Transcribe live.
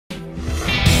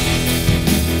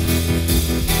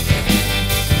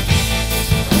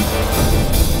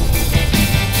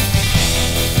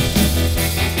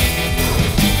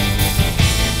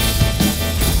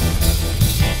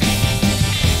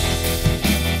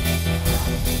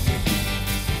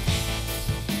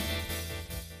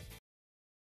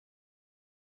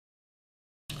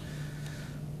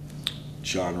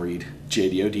Jon Reed,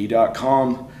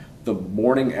 JDOD.com. The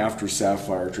morning after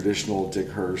Sapphire, traditional Dick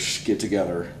Hirsch get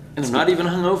together. And I'm not even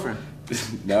hungover.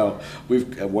 No,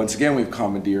 we've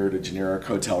commandeered a generic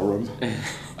hotel room.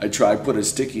 I put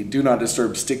a do not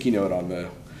disturb sticky note on the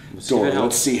door.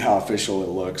 Let's see how official it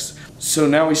looks. So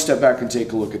now we step back and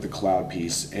take a look at the cloud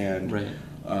piece, and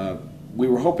we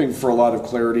were hoping for a lot of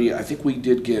clarity. I think we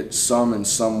did get some in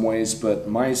some ways, but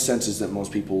my sense is that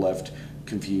most people left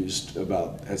confused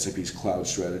about SAP's cloud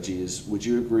strategies. Would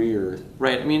you agree? Or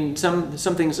right. I mean, some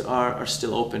things are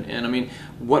still open, and I mean,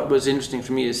 what was interesting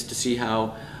for me is to see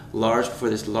how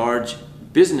this large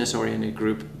business-oriented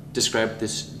group described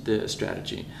the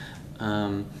strategy.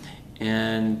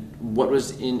 And what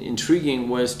was intriguing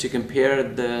was to compare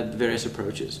the various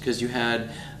approaches, because you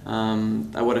had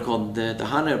what I called the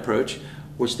HANA approach,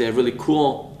 which they have really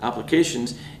cool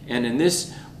applications. And in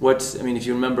this, if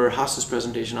you remember Haas's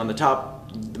presentation on the top,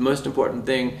 the most important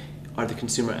thing are the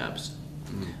consumer apps.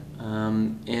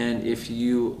 And if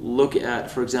you look at,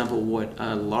 for example, what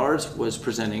Lars was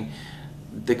presenting,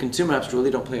 the consumer apps really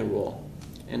don't play a role.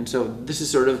 And so this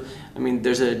is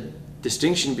there's a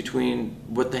distinction between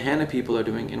what the HANA people are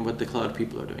doing and what the cloud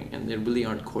people are doing, and they really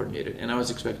aren't coordinated. And I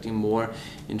was expecting more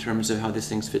in terms of how these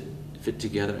things fit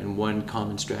together in one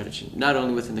common strategy, not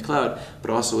only within the cloud,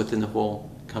 but also within the whole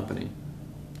company.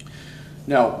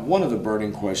 Now, one of the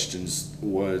burning questions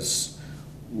was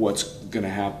what's going to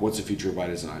happen, what's the future of by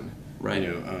design? Right.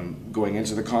 Going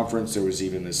into the conference, there was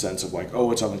even this sense of like,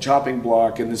 oh, it's on the chopping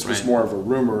block, and this was more of a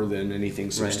rumor than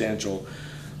anything substantial.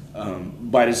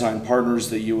 By design partners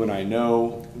that you and I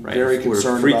know, very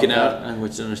concerned freaking about out,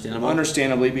 which is understandable.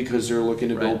 Understandably, because they're looking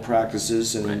to build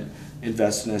practices and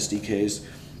invest in SDKs.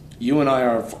 You and I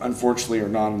unfortunately are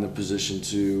not in the position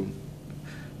to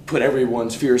put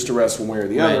everyone's fears to rest one way or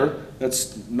the other.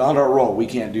 That's not our role. We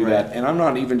can't do that. And I'm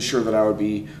not even sure that I would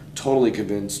be totally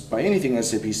convinced by anything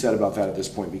SAP said about that at this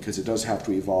point, because it does have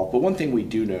to evolve. But one thing we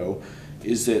do know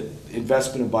is that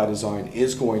investment in by design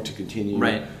is going to continue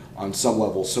on some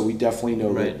level. So we definitely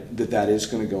know that is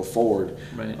going to go forward.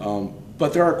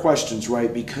 But there are questions,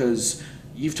 because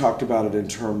you've talked about it in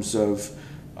terms of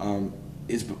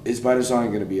is by design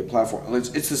going to be a platform?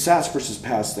 It's the SaaS versus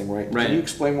PaaS thing, right? Can you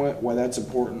explain why that's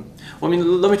important? Well,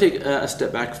 let me take a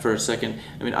step back for a second.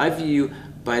 I view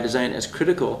by design as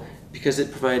critical because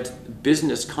it provides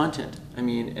business content.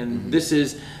 This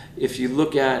is, if you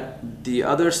look at the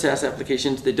other SaaS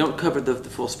applications, they don't cover the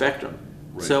full spectrum.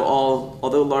 So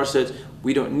although Lars says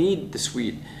we don't need the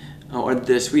suite, or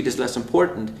the suite is less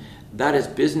important, that is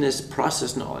business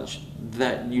process knowledge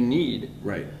that you need.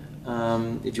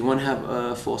 If you want to have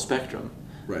a full spectrum.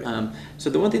 So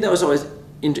the one thing that was always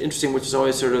interesting, which is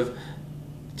always sort of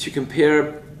to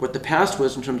compare what the past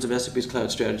was in terms of SAP's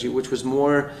cloud strategy, which was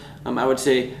more, I would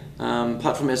say,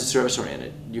 platform as a service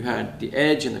oriented. You had the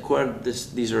edge and the core.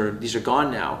 These are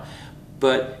gone now.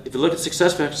 But if you look at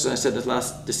SuccessFactors, as I said this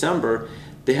last December,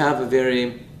 they have a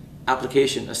very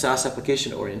a SaaS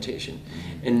application orientation.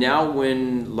 And now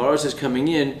when Lars is coming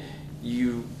in,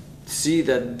 you see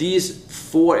that these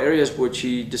 4 areas which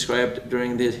he described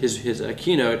during his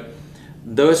keynote,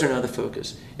 those are now the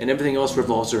focus, and everything else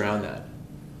revolves around that.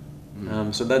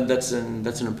 So that's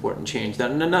an important change.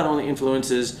 That not only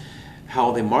influences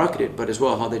how they market it, but as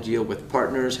well how they deal with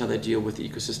partners, how they deal with the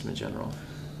ecosystem in general.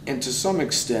 And to some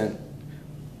extent,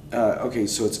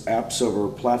 so it's apps over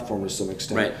platform to some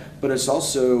extent, but it's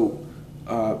also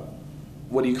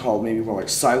what do you call, maybe more like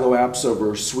silo apps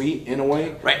over suite in a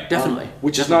way? Definitely.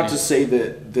 Which is not to say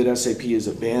that SAP is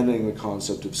abandoning the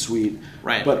concept of suite.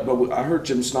 But I heard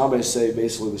Jim Snabe say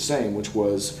basically the same, which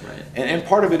was, and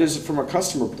part of it is from a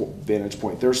customer vantage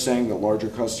point. They're saying that larger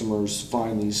customers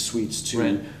find these suites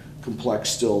too complex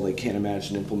still. They can't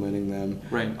imagine implementing them.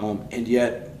 And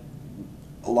yet,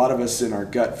 a lot of us in our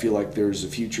gut feel like there's a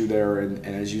future there, and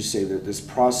as you say, that this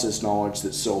process knowledge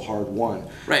that's so hard won.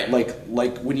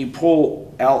 Like when you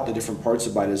pull out the different parts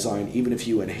of by design, even if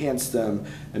you enhance them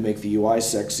and make the UI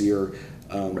sexier,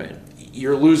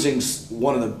 you're losing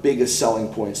one of the biggest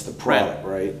selling points, the product,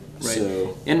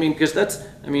 So, and because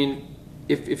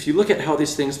if you look at how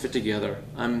these things fit together,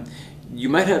 you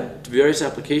might have various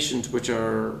applications which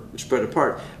are spread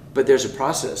apart, but there's a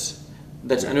process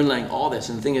that's underlying all this,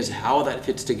 and the thing is how that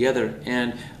fits together.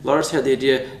 And Lars had the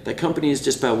idea that companies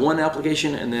just buy one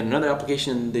application and then another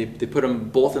application, and they put them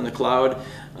both in the cloud.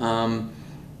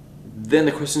 Then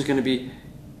the question is going to be,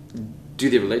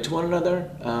 do they relate to one another?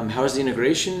 How's the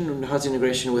integration? How's the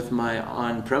integration with my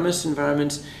on-premise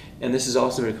environments? And this is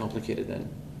also very complicated then,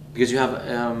 because you have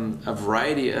a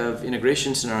variety of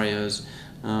integration scenarios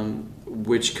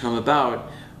which come about,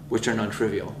 which are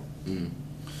non-trivial.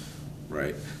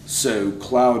 Right. So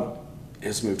cloud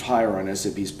has moved higher on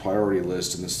SAP's priority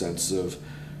list in the sense of,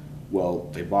 well,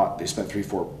 they spent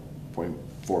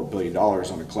 $4.4 billion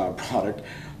on a cloud product,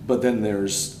 but then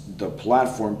there's the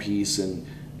platform piece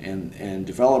and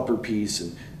developer piece.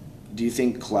 And do you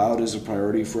think cloud is a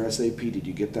priority for SAP? Did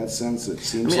you get that sense? It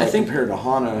seems like compared to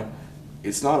HANA,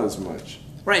 it's not as much.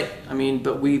 Right. I mean,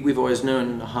 but we've always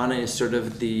known HANA is sort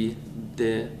of the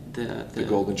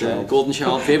golden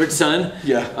child, favorite son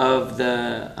yeah. of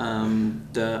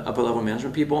the upper level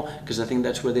management people, because I think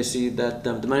that's where they see that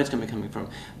the money's going to be coming from.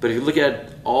 But if you look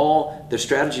at all their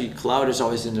strategy, cloud is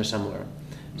always in there somewhere.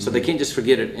 So they can't just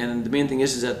forget it. And the main thing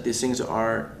is that these things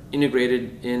are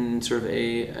integrated in sort of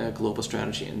a global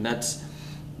strategy, and that's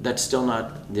still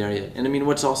not there yet. And I mean,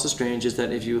 what's also strange is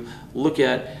that if you look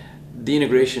at the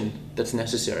integration that's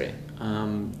necessary,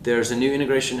 there's a new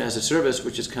integration as a service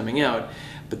which is coming out,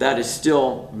 but that is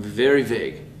still very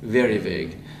vague, very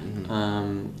vague.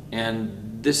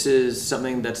 And this is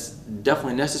something that's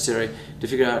definitely necessary to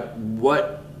figure out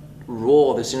what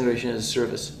role this integration as a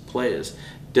service plays.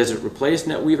 Does it replace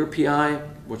NetWeaver PI,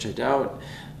 which I doubt?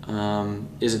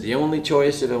 Is it the only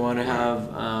choice if I want to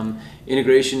have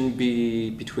integration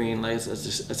be between like a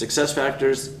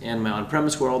SuccessFactors and my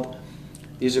on-premise world?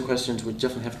 These are questions which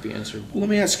definitely have to be answered. Well, let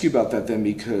me ask you about that then,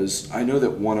 because I know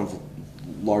that one of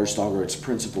Lars Dahlgren's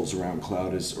principles around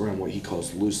cloud is around what he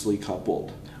calls loosely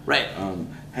coupled. Right.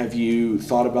 Have you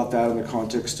thought about that in the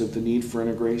context of the need for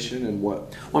integration and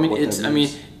what? Well, if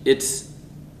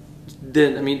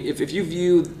you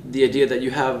view the idea that you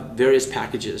have various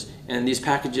packages, and these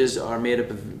packages are made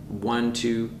up of one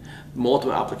to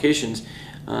multiple applications,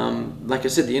 like I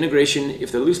said, the integration,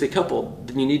 if they're loosely coupled,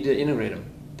 then you need to integrate them.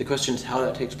 The question is how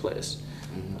that takes place.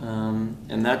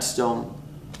 And that's still,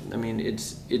 I mean,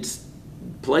 it's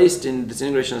placed in this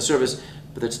integration as a service,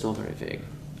 but that's still very vague.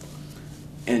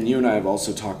 And you and I have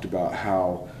also talked about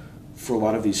how for a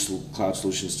lot of these cloud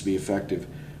solutions to be effective,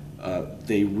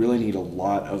 they really need a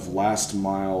lot of last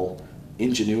mile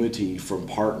ingenuity from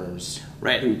partners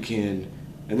who can,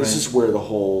 and this is where the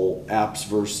whole apps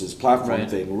versus platform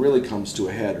thing really comes to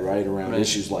a head, right, around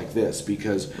issues like this,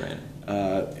 because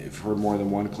I've heard more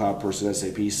than one cloud person at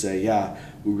SAP say, yeah,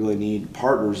 we really need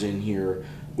partners in here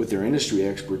with their industry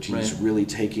expertise really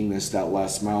taking that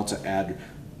last mile to add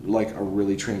like a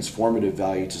really transformative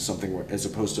value to something as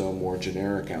opposed to a more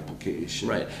generic application.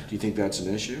 Right. Do you think that's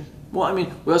an issue? Well, I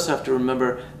mean, we also have to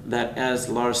remember that, as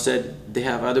Lars said, they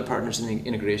have other partners in the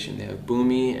integration. They have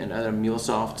Boomi and other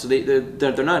MuleSoft. So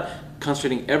they're not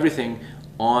concentrating everything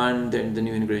on the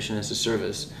new integration as a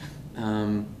service.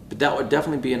 But that would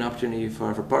definitely be an opportunity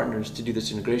for partners to do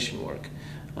this integration work.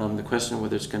 The question of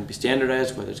whether it's going to be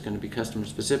standardized, whether it's going to be customer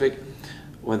specific,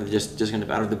 whether just going to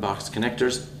be out of the box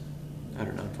connectors, I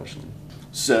don't know, unfortunately.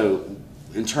 So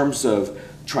in terms of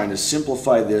trying to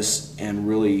simplify this and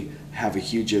really have a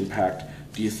huge impact,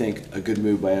 do you think a good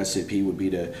move by SAP would be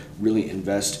to really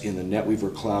invest in the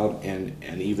NetWeaver cloud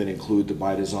and even include the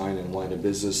by design and line of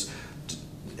business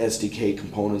SDK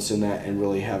components in that and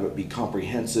really have it be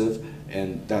comprehensive,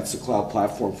 and that's the cloud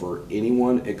platform for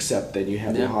anyone except then you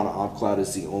have the HANA Op Cloud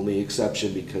as the only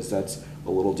exception because that's a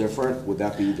little different? Would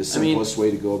that be the simplest way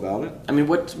to go about it? I mean,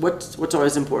 what's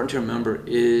always important to remember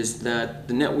is that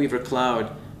the NetWeaver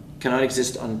cloud cannot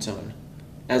exist on its own.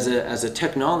 As a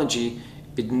technology,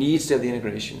 it needs to have the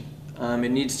integration.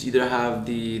 It needs to either have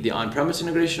the on-premise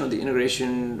integration or the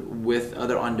integration with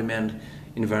other on-demand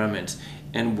environments.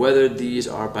 And whether these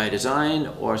are by design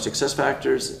or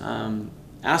SuccessFactors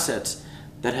assets,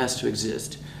 that has to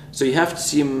exist. So you have to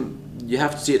see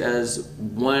it as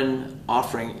one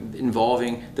offering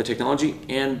involving the technology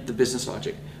and the business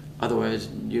logic. Otherwise,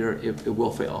 it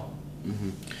will fail.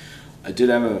 Mm-hmm. I did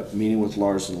have a meeting with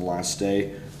Lars on the last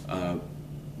day.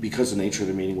 Because of the nature of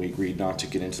the meeting, we agreed not to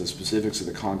get into the specifics of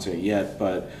the content yet,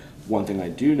 but one thing I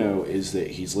do know is that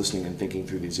he's listening and thinking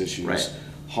through these issues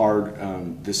hard.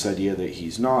 This idea that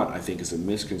he's not, I think, is a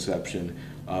misconception,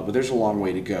 but there's a long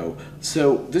way to go.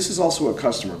 So this is also a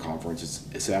customer conference.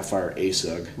 It's Sapphire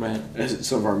ASUG. Right.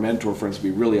 Some of our mentor friends would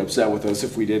be really upset with us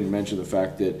if we didn't mention the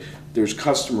fact that there's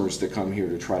customers that come here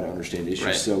to try to understand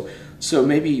issues. Right. So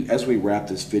maybe as we wrap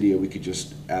this video, we could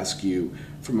just ask you,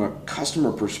 from a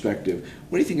customer perspective,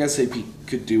 what do you think SAP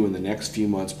could do in the next few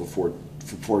months before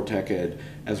TechEd,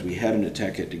 as we head into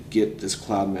TechEd, to get this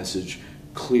cloud message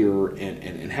clearer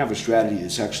and have a strategy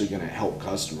that's actually going to help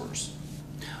customers?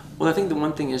 Well, I think the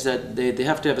one thing is that they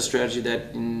have to have a strategy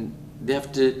they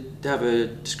have to have a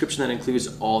description that includes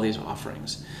all these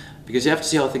offerings, because you have to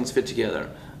see how things fit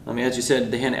together. I mean, as you said,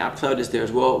 the HANA App Cloud is there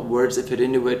as well, words that fit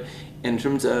into it. And in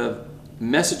terms of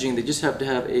messaging, they just have to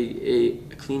have a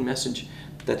clean message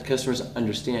that customers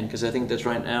understand, because I think that's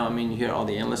right now. I mean, you hear all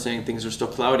the analysts saying things are still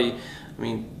cloudy. I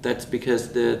mean, that's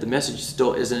because the message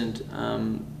still isn't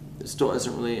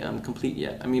really complete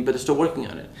yet. I mean, but they're still working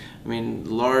on it. I mean,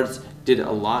 Lars did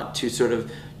a lot to sort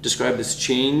of describe this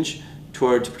change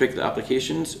towards particular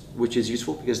applications, which is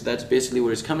useful because that's basically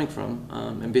where it's coming from.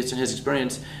 And based on his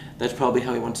experience, that's probably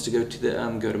how he wants to go to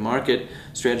the go-to-market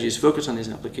strategy, is focus on these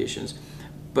applications.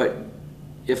 But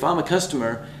if I'm a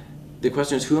customer, the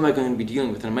question is, who am I going to be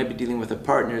dealing with? And I might be dealing with a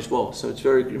partner as well. So it's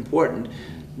very important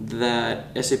that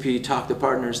SAP talk to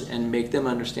partners and make them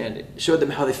understand it, show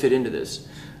them how they fit into this.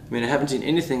 I mean, I haven't seen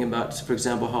anything about, for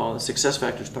example, how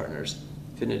SuccessFactors partners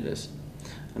fit into this.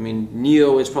 I mean,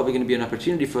 Neo is probably going to be an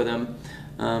opportunity for them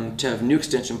to have new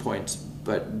extension points,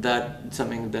 but that's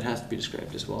something that has to be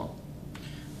described as well.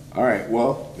 All right,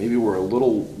 well, maybe we're a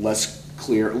little less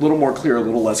clear, a little more clear, a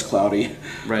little less cloudy.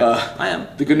 Right, I am.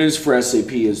 The good news for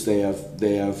SAP is they have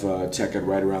TechEd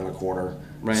right around the corner.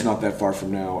 Right. It's not that far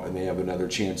from now, and they have another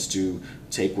chance to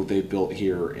take what they've built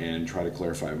here and try to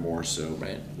clarify more. So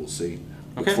we'll see.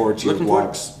 Look forward to your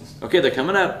vlogs. Okay, they're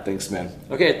coming up. Thanks, man.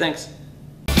 Okay, thanks.